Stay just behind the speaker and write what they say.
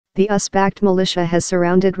The US-backed militia has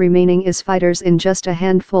surrounded remaining IS fighters in just a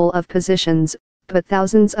handful of positions, but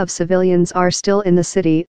thousands of civilians are still in the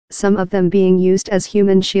city, some of them being used as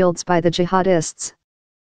human shields by the jihadists.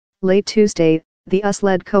 Late Tuesday, the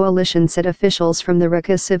US-led coalition said officials from the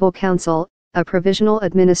Raqa Civil Council, a provisional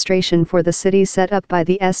administration for the city set up by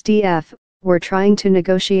the SDF, were trying to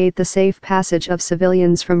negotiate the safe passage of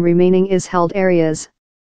civilians from remaining IS-held areas.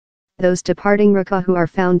 Those departing Raqa who are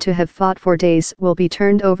found to have fought for days will be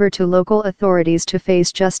turned over to local authorities to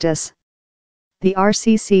face justice. The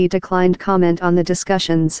RCC declined comment on the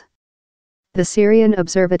discussions. The Syrian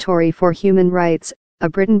Observatory for Human Rights, a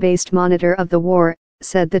Britain-based monitor of the war,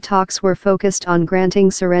 said the talks were focused on granting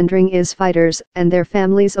surrendering IS fighters and their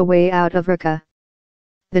families a way out of Raqa.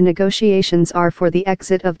 The negotiations are for the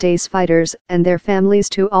exit of Daesh fighters and their families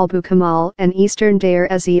to Abu Kamal and eastern Deir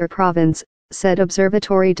ez-Zor province, said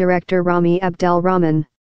Observatory Director Rami Abdel Rahman.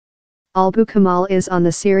 Abu Kamal is on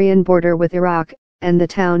the Syrian border with Iraq, and the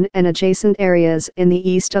town and adjacent areas in the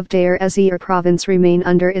east of Deir ez-Zor province remain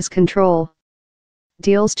under IS control.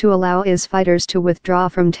 Deals to allow IS fighters to withdraw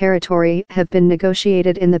from territory have been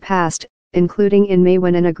negotiated in the past, including in May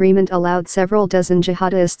when an agreement allowed several dozen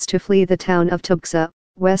jihadists to flee the town of Tubqa,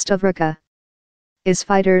 west of Raqa. IS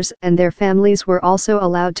fighters and their families were also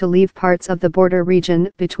allowed to leave parts of the border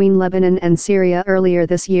region between Lebanon and Syria earlier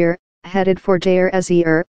this year, headed for Deir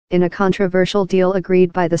ez-Zor, in a controversial deal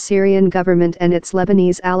agreed by the Syrian government and its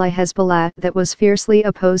Lebanese ally Hezbollah that was fiercely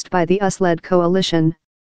opposed by the US-led coalition.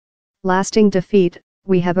 Lasting defeat.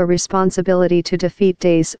 We have a responsibility to defeat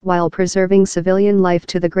Daesh while preserving civilian life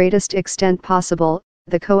to the greatest extent possible,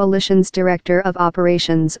 the coalition's Director of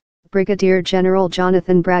Operations, Brigadier General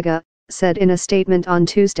Jonathan Braga, said in a statement on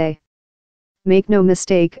Tuesday. Make no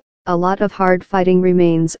mistake, a lot of hard fighting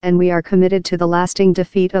remains and we are committed to the lasting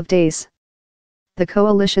defeat of Daesh. The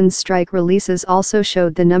coalition's strike releases also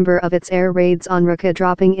showed the number of its air raids on Raqa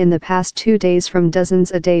dropping in the past 2 days from dozens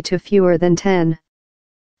a day to fewer than 10.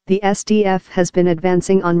 The SDF has been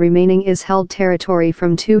advancing on remaining IS-held territory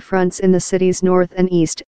from 2 fronts in the city's north and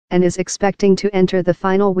east, and is expecting to enter the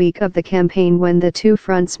final week of the campaign when the 2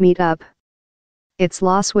 fronts meet up. Its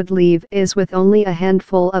loss would leave IS with only a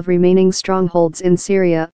handful of remaining strongholds in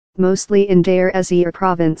Syria, mostly in Deir ez-Zor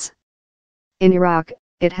province. In Iraq,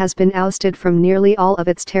 it has been ousted from nearly all of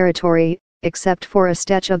its territory, except for a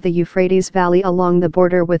stretch of the Euphrates Valley along the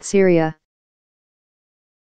border with Syria.